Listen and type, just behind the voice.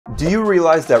Do you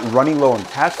realize that running low on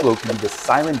cash flow can be the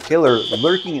silent killer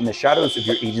lurking in the shadows of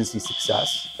your agency's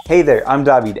success? Hey there, I'm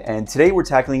David, and today we're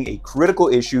tackling a critical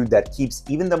issue that keeps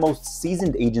even the most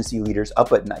seasoned agency leaders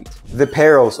up at night: the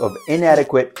perils of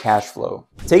inadequate cash flow.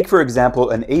 Take, for example,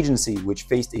 an agency which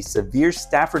faced a severe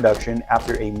staff reduction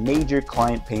after a major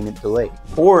client payment delay,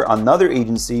 or another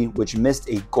agency which missed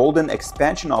a golden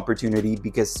expansion opportunity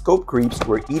because scope creeps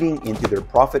were eating into their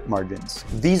profit margins.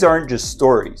 These aren't just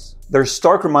stories. They're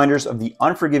stark reminders of the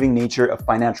unforgiving nature of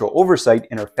financial oversight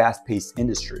in our fast-paced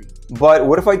industry. But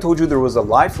what if I told you there was a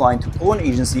lifeline to pull an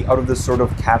agency out of this sort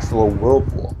of cash flow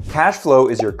whirlpool? Cash flow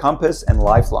is your compass and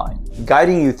lifeline,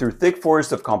 guiding you through thick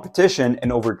forests of competition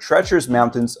and over treacherous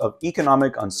mountains of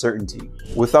economic uncertainty.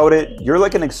 Without it, you're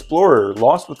like an explorer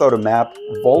lost without a map,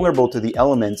 vulnerable to the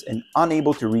elements and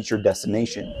unable to reach your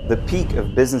destination, the peak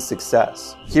of business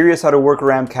success. Curious how to work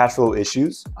around cash flow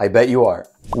issues? I bet you are.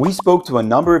 We spoke to a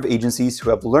number of agencies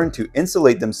who have learned to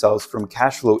insulate themselves from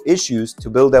cash flow issues to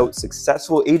build out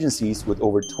successful agencies with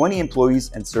over 20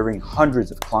 employees and serving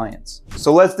hundreds of clients.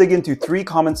 So let's dig into 3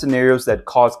 common scenarios that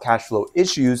cause cash flow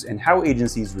issues and how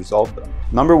agencies resolve them.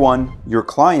 Number 1, your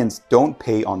clients don't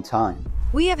pay on time.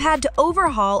 We have had to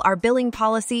overhaul our billing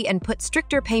policy and put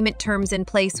stricter payment terms in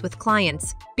place with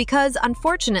clients because,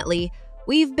 unfortunately,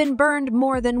 we've been burned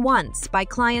more than once by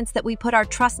clients that we put our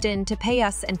trust in to pay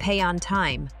us and pay on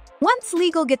time. Once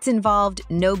legal gets involved,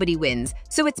 nobody wins,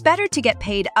 so it's better to get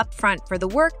paid upfront for the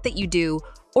work that you do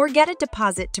or get a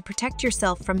deposit to protect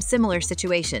yourself from similar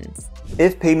situations.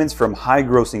 If payments from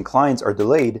high-grossing clients are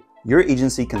delayed, your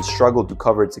agency can struggle to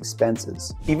cover its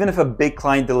expenses. Even if a big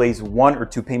client delays 1 or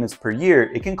 2 payments per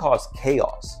year, it can cause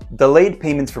chaos. Delayed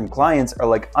payments from clients are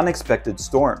like unexpected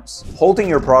storms, halting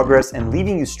your progress and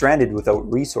leaving you stranded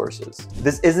without resources.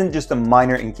 This isn't just a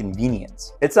minor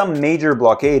inconvenience. It's a major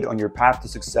blockade on your path to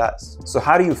success. So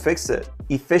how do you fix it?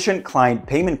 Efficient client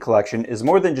payment collection is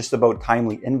more than just about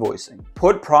timely invoicing.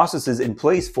 Put processes in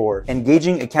place for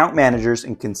engaging account managers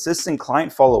in consistent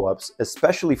client follow-ups,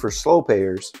 especially for slow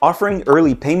payers, offering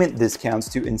early payment discounts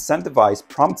to incentivize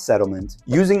prompt settlement,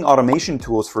 using automation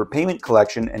tools for payment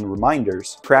collection and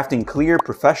reminders, crafting clear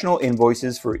professional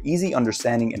invoices for easy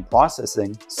understanding and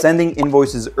processing, sending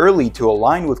invoices early to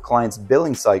align with clients'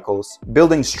 billing cycles,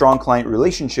 building strong client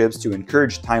relationships to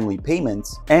encourage timely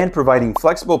payments, and providing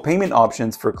flexible payment options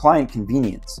for client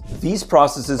convenience. These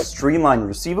processes streamline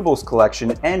receivables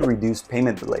collection and reduce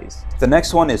payment delays. The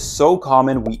next one is so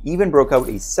common we even broke out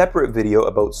a separate video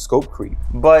about scope creep,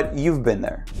 but you've been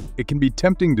there. It can be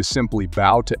tempting to simply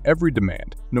bow to every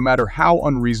demand, no matter how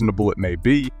unreasonable it may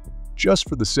be, just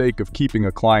for the sake of keeping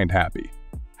a client happy.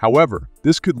 However,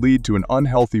 this could lead to an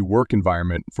unhealthy work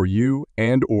environment for you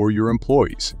and/or your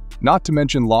employees, not to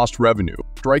mention lost revenue.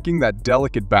 Striking that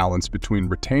delicate balance between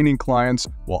retaining clients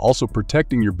while also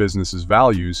protecting your business's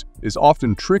values is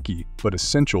often tricky but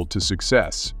essential to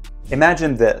success.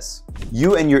 Imagine this.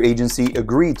 You and your agency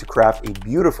agree to craft a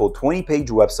beautiful 20-page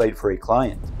website for a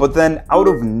client. But then, out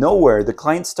of nowhere, the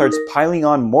client starts piling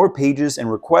on more pages and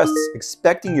requests,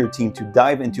 expecting your team to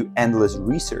dive into endless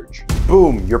research.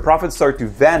 Boom! Your profits start to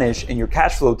vanish and your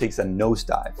cash flow takes a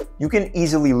nosedive. You can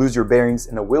easily lose your bearings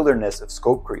in a wilderness of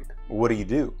scope creep. What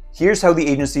do? Here's how the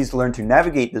agencies learn to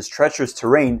navigate this treacherous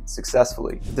terrain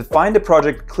successfully. Define the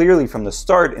project clearly from the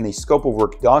start in a scope of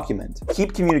work document.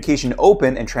 Keep communication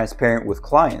open and transparent with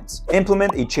clients.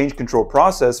 Implement a change control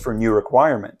process for new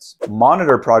requirements.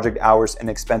 Monitor project hours and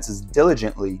expenses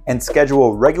diligently, and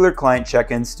schedule regular client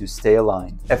check-ins to stay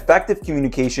aligned. Effective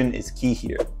communication is key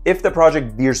here. If the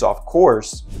project veers off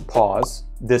course, pause,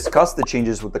 discuss the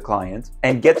changes with the client,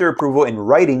 and get their approval in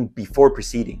writing before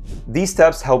proceeding. These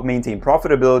steps help maintain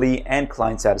profitability and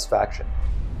client satisfaction.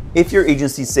 If your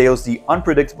agency sails the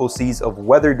unpredictable seas of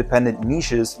weather-dependent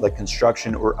niches like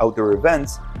construction or outdoor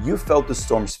events, you've felt the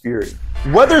storm's fury.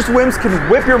 Weather's whims can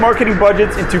whip your marketing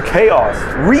budgets into chaos,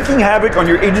 wreaking havoc on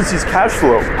your agency's cash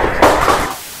flow.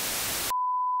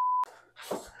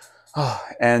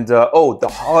 The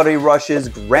holiday rushes,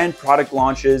 grand product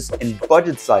launches, and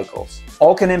budget cycles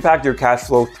all can impact your cash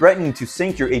flow, threatening to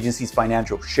sink your agency's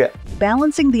financial ship.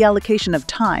 Balancing the allocation of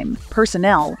time,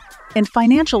 personnel, and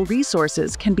financial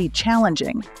resources can be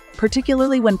challenging,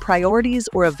 particularly when priorities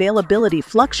or availability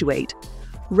fluctuate.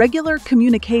 Regular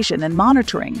communication and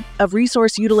monitoring of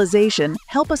resource utilization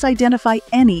help us identify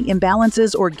any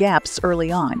imbalances or gaps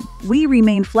early on. We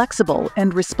remain flexible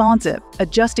and responsive,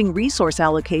 adjusting resource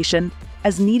allocation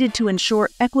as needed to ensure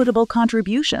equitable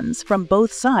contributions from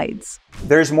both sides.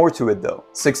 There's more to it though.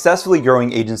 Successfully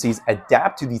growing agencies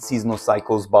adapt to these seasonal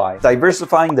cycles by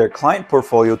diversifying their client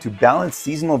portfolio to balance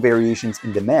seasonal variations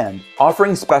in demand,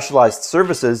 offering specialized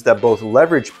services that both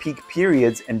leverage peak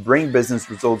periods and bring business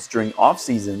results during off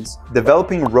seasons,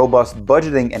 developing robust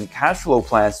budgeting and cash flow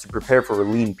plans to prepare for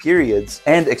lean periods,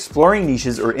 and exploring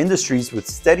niches or industries with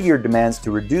steadier demands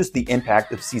to reduce the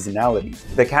impact of seasonality.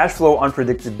 The cash flow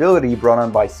unpredictability brought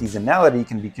on by seasonality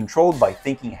can be controlled by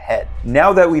thinking ahead.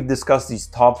 Now that we've discussed these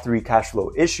top 3 cash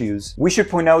flow issues, we should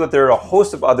point out that there are a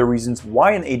host of other reasons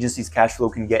why an agency's cash flow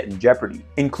can get in jeopardy,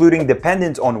 including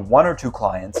dependence on 1 or 2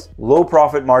 clients, low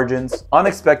profit margins,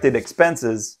 unexpected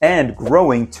expenses, and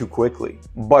growing too quickly.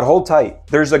 But hold tight,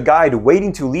 there's a guide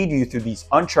waiting to lead you through these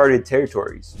uncharted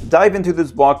territories. Dive into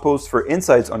this blog post for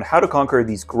insights on how to conquer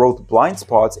these growth blind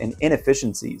spots and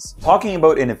inefficiencies. Talking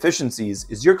about inefficiencies,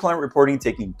 is your client reporting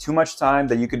taking too much time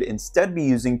that you could instead be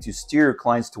using to steer your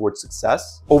clients towards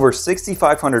success? Over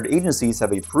 6,500 agencies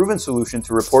have a proven solution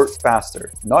to report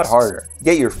faster, not harder.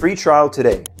 Get your free trial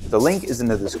today. The link is in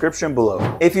the description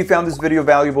below. If you found this video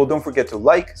valuable, don't forget to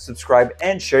like, subscribe,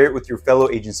 and share it with your fellow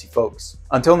agency folks.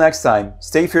 Until next time,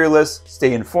 stay fearless,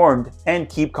 stay informed, and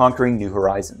keep conquering new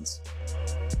horizons.